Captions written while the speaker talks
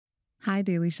Hi,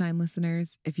 Daily Shine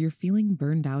listeners. If you're feeling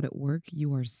burned out at work,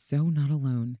 you are so not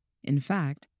alone. In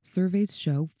fact, surveys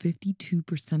show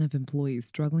 52% of employees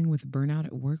struggling with burnout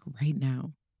at work right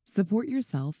now. Support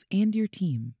yourself and your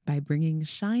team by bringing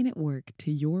Shine at Work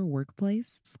to your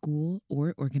workplace, school,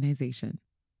 or organization.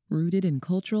 Rooted in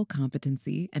cultural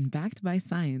competency and backed by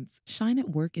science, Shine at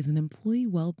Work is an employee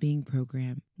well-being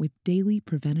program with daily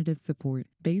preventative support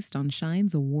based on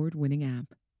Shine's award-winning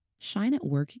app. Shine at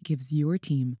Work gives your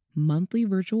team monthly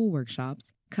virtual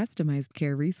workshops, customized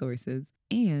care resources,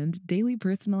 and daily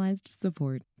personalized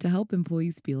support to help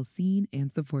employees feel seen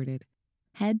and supported.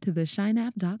 Head to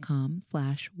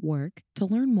theshineapp.com/work to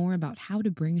learn more about how to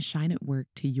bring Shine at Work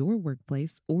to your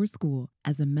workplace or school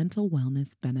as a mental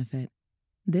wellness benefit.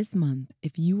 This month,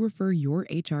 if you refer your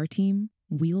HR team,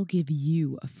 we'll give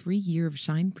you a free year of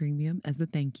Shine Premium as a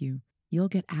thank you. You'll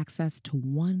get access to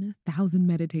 1,000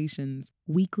 meditations,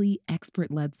 weekly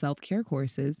expert-led self-care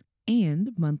courses,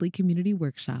 and monthly community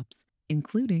workshops,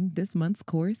 including this month's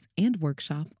course and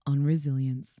workshop on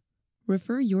resilience.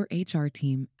 Refer your HR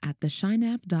team at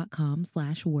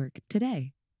theshineapp.com/work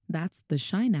today. That's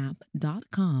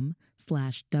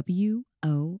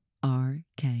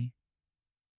theshineapp.com/WORK.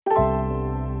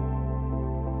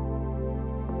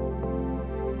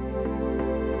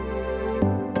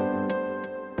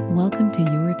 Welcome to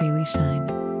Your Daily Shine,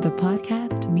 the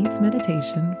podcast meets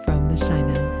meditation from the Shine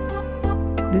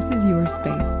app. This is your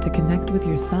space to connect with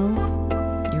yourself,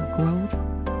 your growth,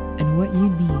 and what you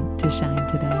need to shine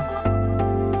today.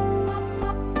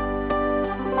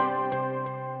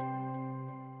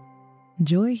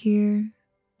 Joy here.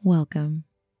 Welcome.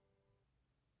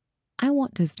 I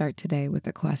want to start today with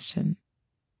a question.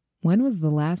 When was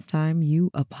the last time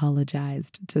you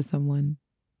apologized to someone?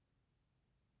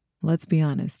 Let's be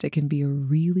honest, it can be a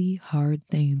really hard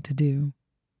thing to do.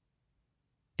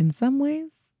 In some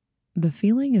ways, the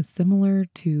feeling is similar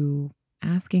to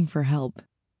asking for help.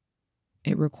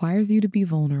 It requires you to be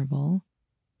vulnerable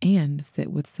and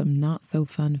sit with some not so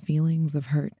fun feelings of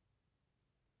hurt.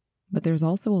 But there's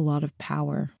also a lot of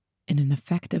power in an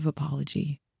effective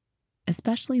apology,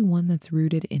 especially one that's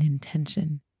rooted in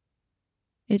intention.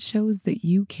 It shows that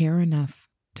you care enough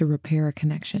to repair a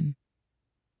connection.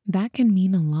 That can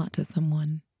mean a lot to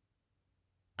someone.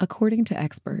 According to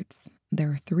experts,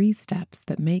 there are 3 steps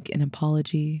that make an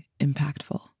apology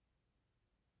impactful.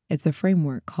 It's a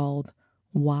framework called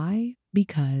why,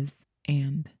 because,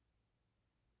 and.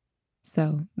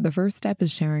 So, the first step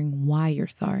is sharing why you're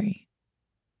sorry.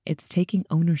 It's taking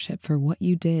ownership for what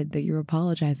you did that you're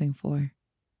apologizing for.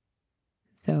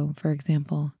 So, for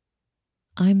example,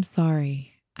 I'm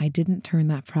sorry I didn't turn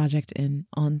that project in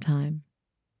on time.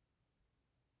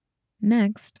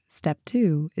 Next, step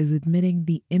 2 is admitting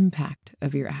the impact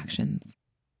of your actions.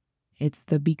 It's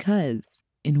the because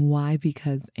in why,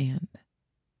 because, and.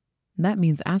 That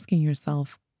means asking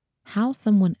yourself how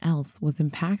someone else was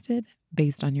impacted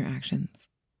based on your actions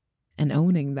and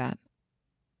owning that.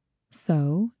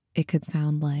 So it could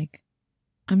sound like,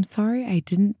 I'm sorry I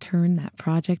didn't turn that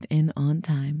project in on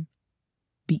time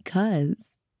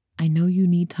because I know you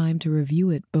need time to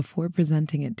review it before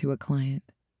presenting it to a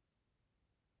client.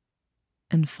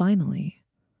 And finally,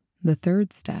 the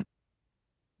third step,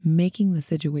 making the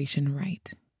situation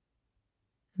right.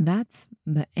 That's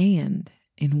the and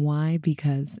in why,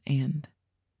 because, and.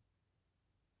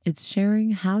 It's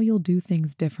sharing how you'll do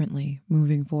things differently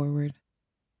moving forward,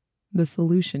 the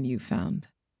solution you found.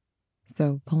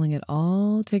 So pulling it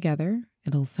all together,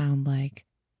 it'll sound like,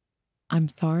 I'm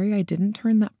sorry I didn't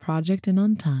turn that project in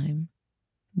on time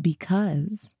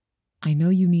because I know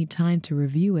you need time to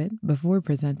review it before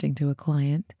presenting to a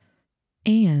client,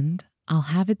 and I'll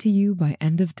have it to you by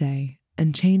end of day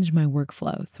and change my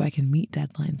workflow so I can meet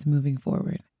deadlines moving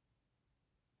forward.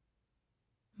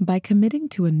 By committing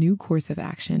to a new course of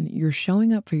action, you're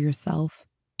showing up for yourself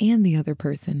and the other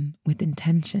person with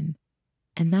intention,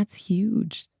 and that's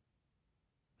huge.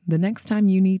 The next time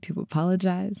you need to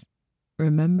apologize,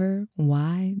 remember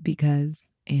why,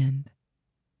 because, and.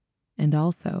 And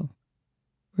also,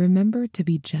 remember to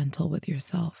be gentle with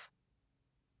yourself.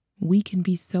 We can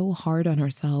be so hard on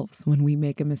ourselves when we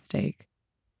make a mistake,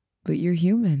 but you're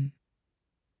human.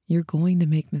 You're going to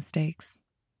make mistakes.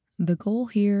 The goal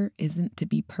here isn't to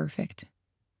be perfect.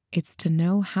 It's to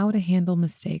know how to handle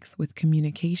mistakes with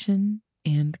communication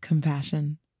and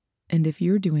compassion. And if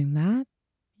you're doing that,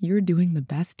 you're doing the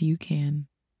best you can.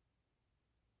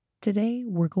 Today,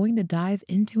 we're going to dive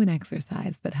into an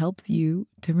exercise that helps you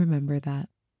to remember that.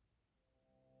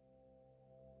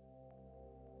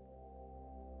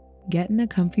 Get in a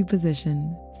comfy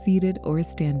position, seated or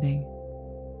standing.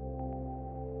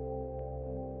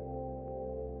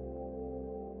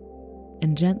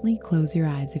 and gently close your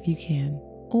eyes if you can,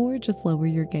 or just lower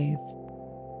your gaze.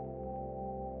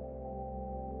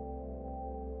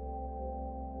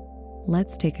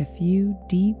 Let's take a few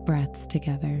deep breaths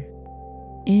together.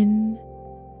 In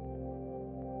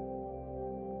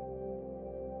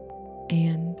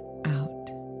and out.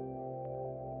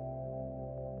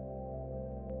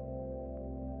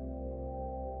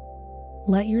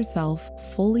 Let yourself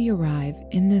fully arrive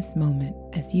in this moment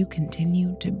as you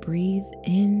continue to breathe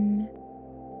in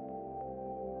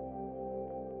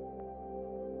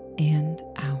and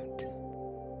out.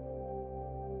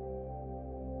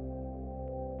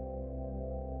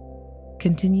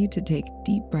 Continue to take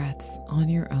deep breaths on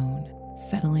your own,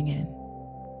 settling in.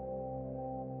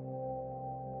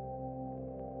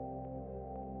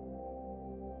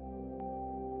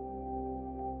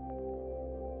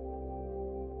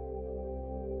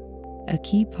 A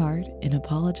key part in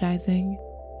apologizing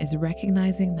is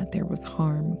recognizing that there was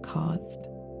harm caused.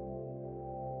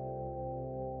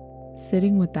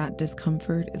 Sitting with that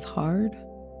discomfort is hard,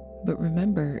 but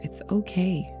remember, it's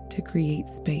okay to create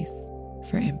space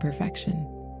for imperfection.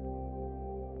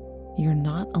 You're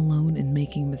not alone in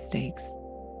making mistakes,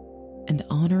 and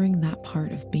honoring that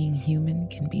part of being human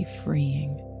can be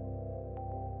freeing.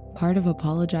 Part of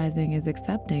apologizing is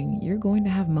accepting you're going to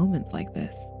have moments like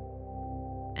this,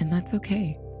 and that's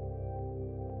okay.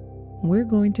 We're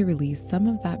going to release some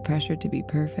of that pressure to be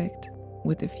perfect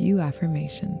with a few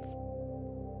affirmations.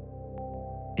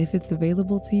 If it's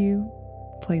available to you,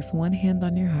 place one hand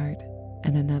on your heart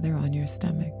and another on your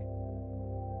stomach.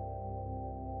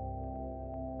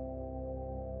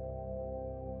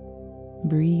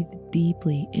 Breathe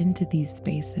deeply into these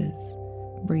spaces,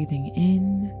 breathing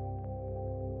in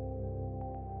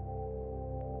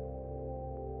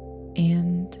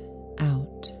and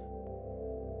out.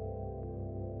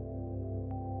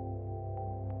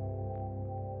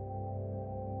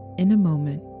 In a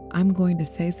moment, I'm going to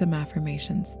say some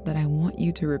affirmations that I want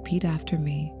you to repeat after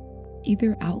me,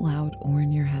 either out loud or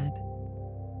in your head.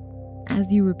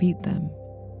 As you repeat them,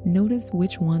 notice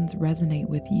which ones resonate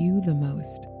with you the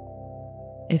most.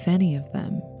 If any of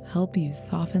them help you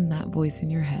soften that voice in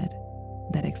your head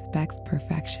that expects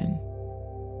perfection.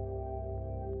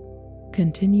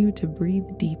 Continue to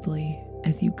breathe deeply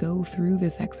as you go through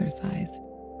this exercise,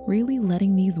 really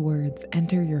letting these words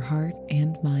enter your heart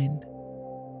and mind.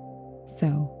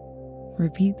 So,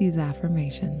 repeat these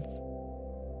affirmations.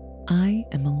 I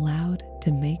am allowed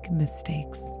to make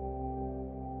mistakes.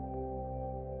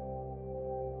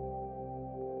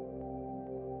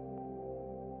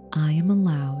 I am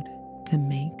allowed to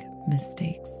make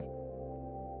mistakes.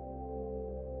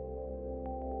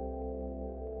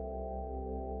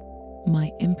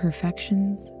 My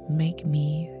imperfections make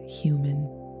me human.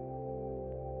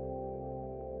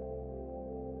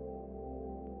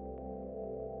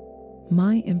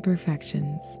 My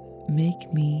imperfections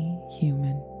make me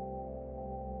human.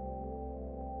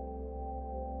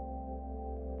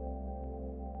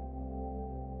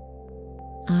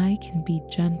 I can be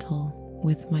gentle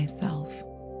with myself.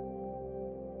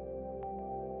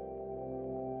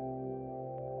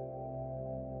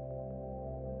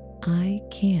 I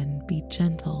can be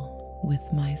gentle with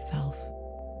myself.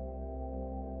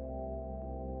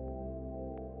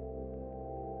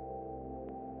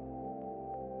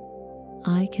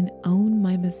 I can own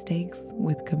my mistakes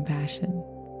with compassion.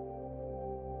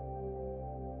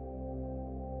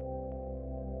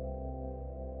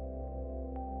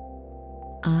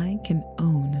 I can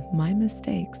own my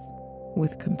mistakes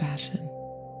with compassion.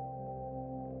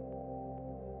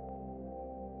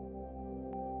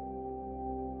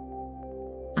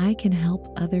 I can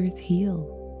help others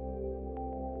heal.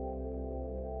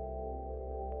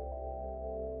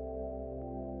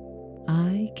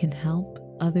 I can help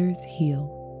others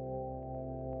heal.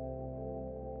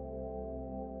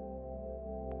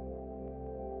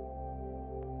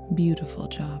 Beautiful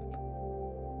job.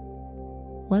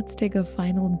 Let's take a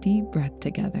final deep breath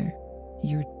together,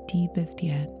 your deepest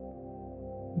yet.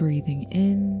 Breathing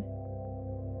in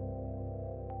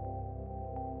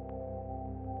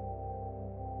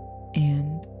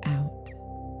and out.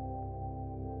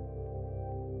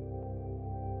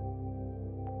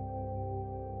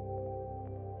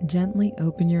 Gently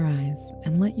open your eyes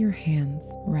and let your hands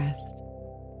rest.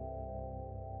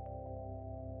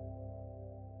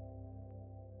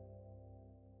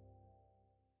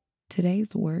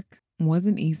 Today's work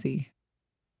wasn't easy.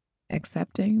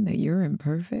 Accepting that you're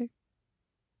imperfect,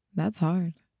 that's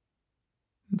hard.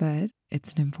 But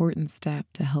it's an important step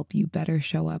to help you better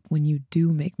show up when you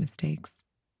do make mistakes.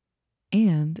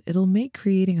 And it'll make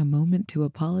creating a moment to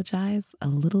apologize a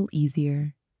little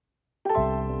easier.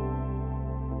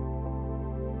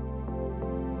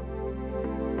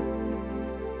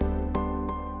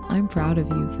 I'm proud of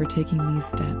you for taking these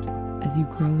steps as you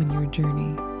grow in your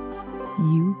journey.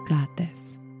 You got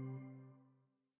this.